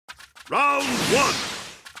Round one.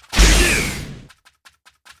 Begin.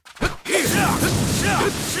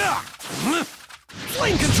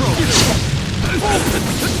 Flame control.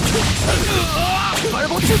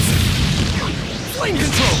 Fireball jutsu. Flame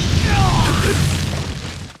control.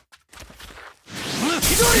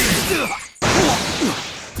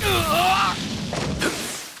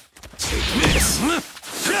 Take this.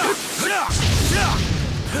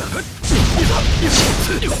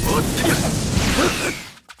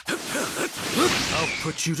 I'll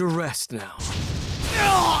put you to rest now.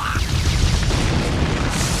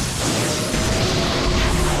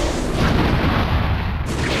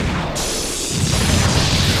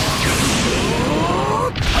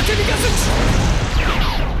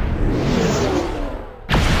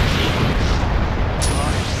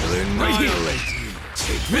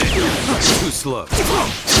 Too slow.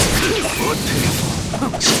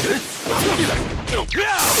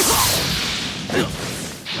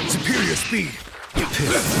 Superior speed.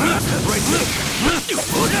 Right leg.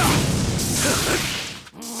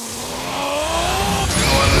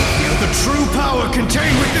 Feel the true power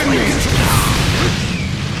contained within me.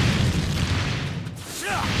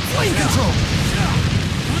 Flame control.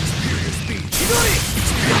 Superior speed.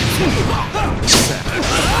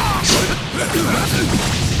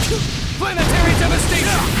 Planetary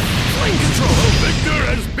devastation. Flame control. The victor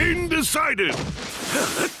has been decided.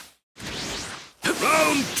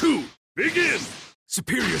 Round two. Begin.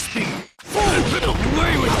 Superior speed.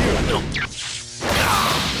 Away with you.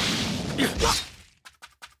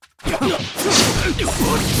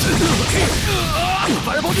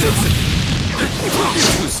 Fireball jutsu.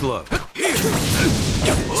 Too slow.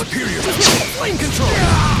 Superior flame control.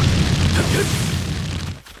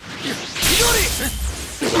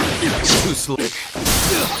 Too slow.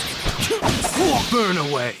 Burn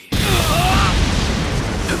away.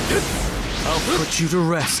 I'll put you to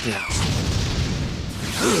rest now.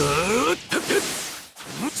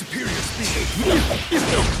 Superior speed.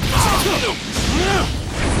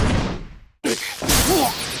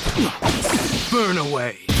 Burn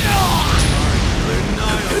away.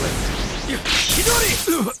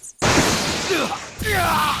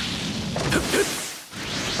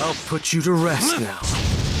 I'll put you to rest now.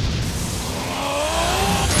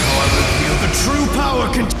 Feel the true power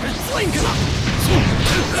flame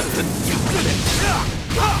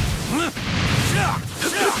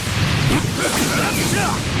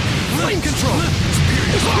flame control.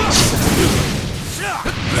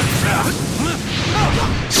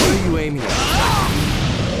 What are you aiming at?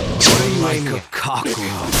 What are you aiming at? Like a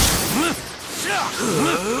cockroach.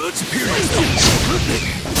 Superior.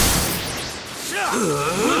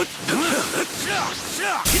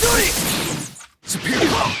 Superior.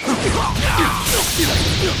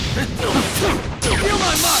 Feel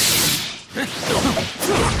my might.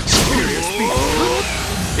 Superior speed.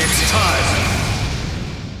 It's time.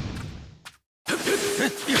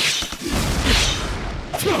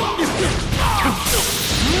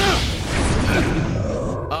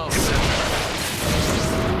 Oh.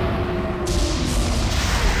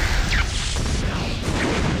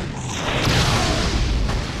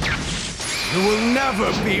 You will never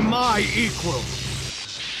be my equal.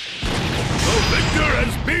 The victor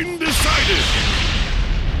has been decided.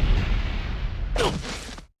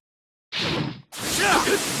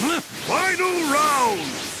 Final round.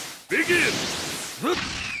 Begin.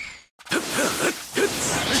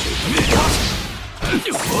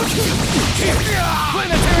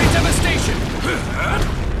 Planetary devastation.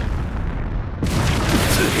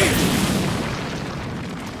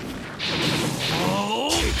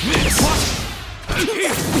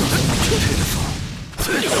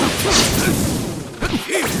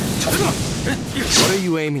 What are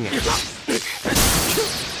you aiming at?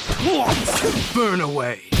 Burn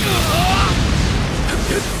away.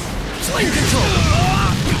 Flame control.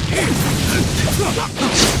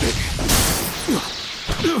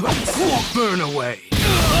 Burn away.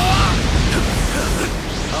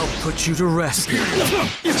 I'll put you to rest.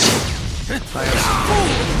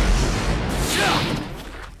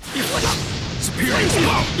 Superior.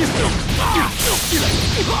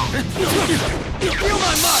 Feel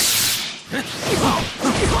my might.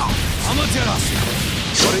 Amaterasu.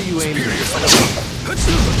 What are you aiming at?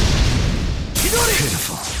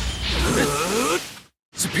 Pitiful.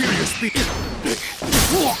 Superior speed.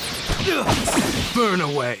 Burn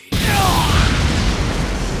away.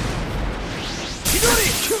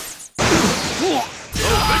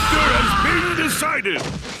 The victor has been decided.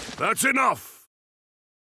 That's enough.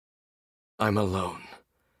 I'm alone.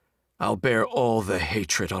 I'll bear all the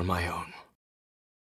hatred on my own.